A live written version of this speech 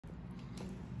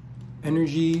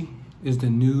Energy is the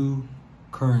new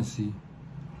currency.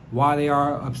 Why they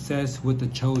are obsessed with the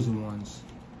chosen ones.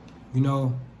 You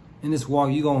know, in this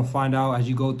walk, you're going to find out as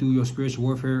you go through your spiritual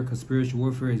warfare, because spiritual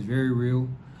warfare is very real.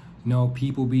 You know,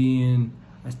 people being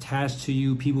attached to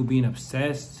you, people being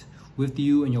obsessed with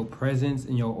you and your presence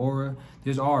and your aura.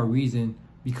 There's all a reason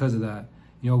because of that.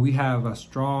 You know, we have a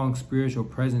strong spiritual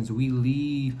presence. We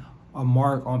leave a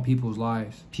mark on people's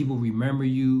lives. People remember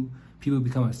you. People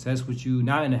become obsessed with you,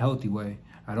 not in a healthy way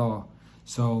at all.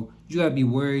 So you gotta be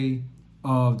wary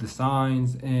of the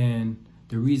signs and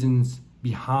the reasons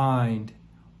behind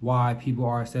why people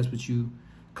are obsessed with you,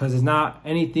 because it's not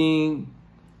anything.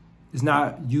 It's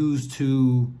not used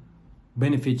to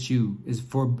benefit you. It's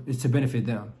to benefit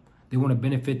them. They want to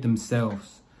benefit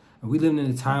themselves. And we live in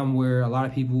a time where a lot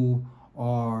of people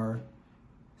are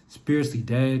spiritually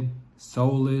dead,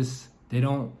 soulless. They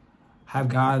don't have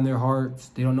God in their hearts.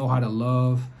 They don't know how to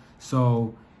love.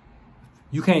 So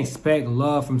you can't expect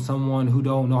love from someone who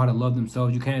don't know how to love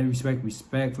themselves. You can't expect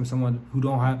respect from someone who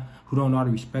don't know how to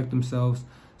respect themselves.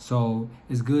 So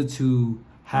it's good to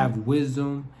have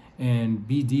wisdom and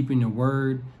be deep in the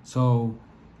word, so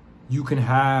you can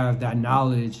have that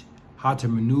knowledge how to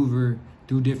maneuver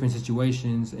through different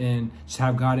situations, and just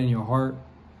have God in your heart.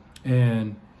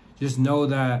 And just know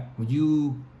that when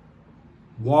you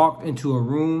walk into a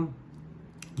room,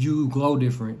 you glow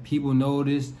different. People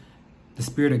notice the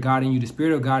Spirit of God in you. The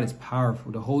Spirit of God is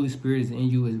powerful. The Holy Spirit is in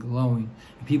you, is glowing.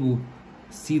 And people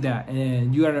see that.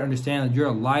 And you got to understand that you're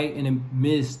a light in the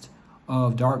midst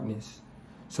of darkness.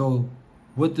 So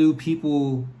what do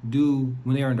people do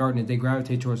when they are in darkness? They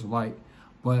gravitate towards the light.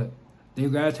 But they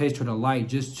gravitate toward the light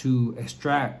just to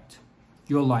extract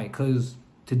your light,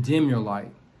 to dim your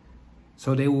light.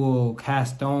 So they will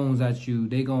cast stones at you.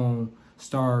 They gonna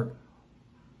start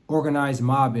organized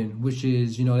mobbing, which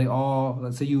is, you know, they all,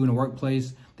 let's say you in a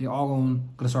workplace, they all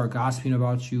gonna start gossiping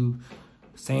about you,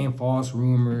 saying false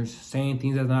rumors, saying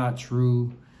things that's not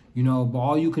true, you know. But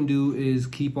all you can do is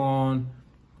keep on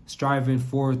striving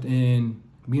forth and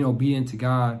being obedient to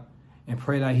God, and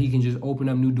pray that he can just open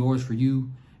up new doors for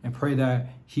you, and pray that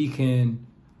he can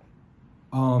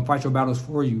fight your battles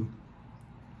for you.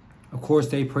 Of course,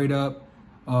 stay prayed up,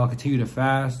 continue to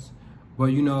fast. But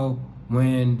you know,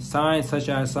 when signs such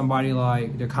as somebody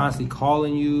like they're constantly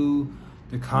calling you,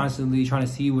 they're constantly trying to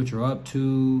see what you're up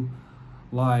to,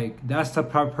 like that's the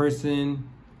type of person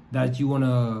that you want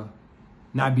to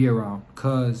not be around.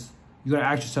 Because you gotta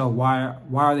ask yourself, why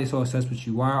are they so obsessed with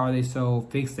you? Why are they so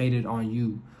fixated on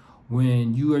you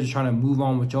when you are just trying to move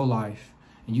on with your life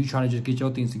and you trying to just get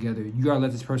your things together? You gotta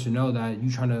let this person know that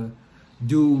you trying to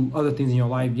do other things in your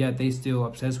life, yet they still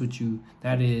obsessed with you.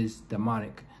 That is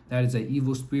demonic. That is an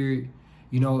evil spirit.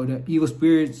 You know, the evil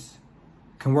spirits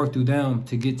can work through them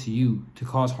to get to you, to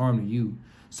cause harm to you.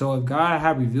 So if God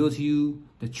had revealed to you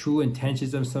the true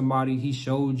intentions of somebody, he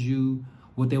showed you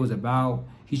what they was about,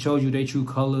 he showed you their true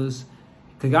colors.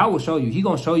 Because God will show you. He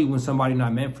going to show you when somebody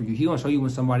not meant for you. He going to show you when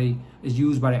somebody is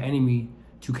used by the enemy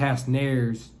to cast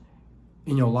snares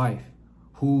in your life,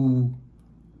 who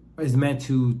is meant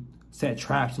to set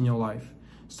traps in your life.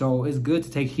 So it's good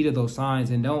to take heed of those signs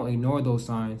and don't ignore those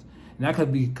signs. And that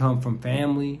could come from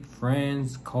family,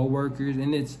 friends, co-workers,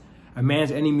 and it's a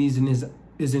man's enemies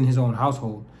is in his own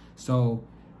household. So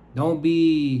don't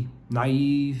be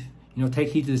naive. You know, take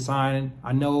heed to the sign.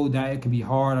 I know that it can be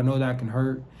hard. I know that it can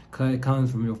hurt, because it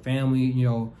comes from your family, you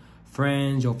know,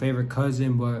 friends, your favorite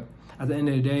cousin. But at the end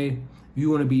of the day, you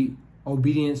want to be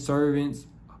obedient servants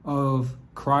of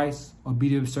Christ,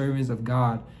 obedient servants of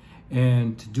God.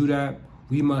 And to do that,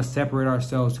 we must separate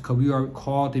ourselves, because we are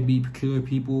called to be peculiar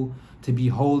people, to be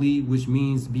holy, which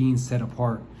means being set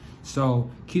apart. So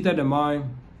keep that in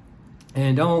mind,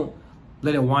 and don't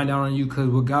let it wind down on you, because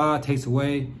what God takes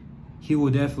away, he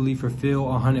will definitely fulfill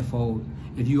 100-fold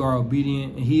if you are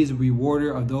obedient, and he is a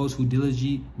rewarder of those who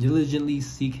diligently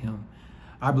seek him.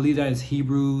 I believe that is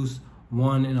Hebrews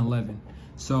 1:11.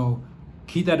 So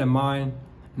keep that in mind,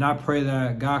 and I pray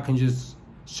that God can just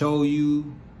show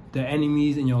you the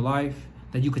enemies in your life,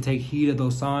 that you can take heed of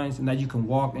those signs, and that you can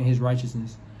walk in his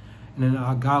righteousness. And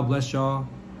then God bless y'all,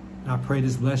 and I pray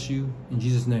this bless you in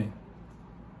Jesus' name.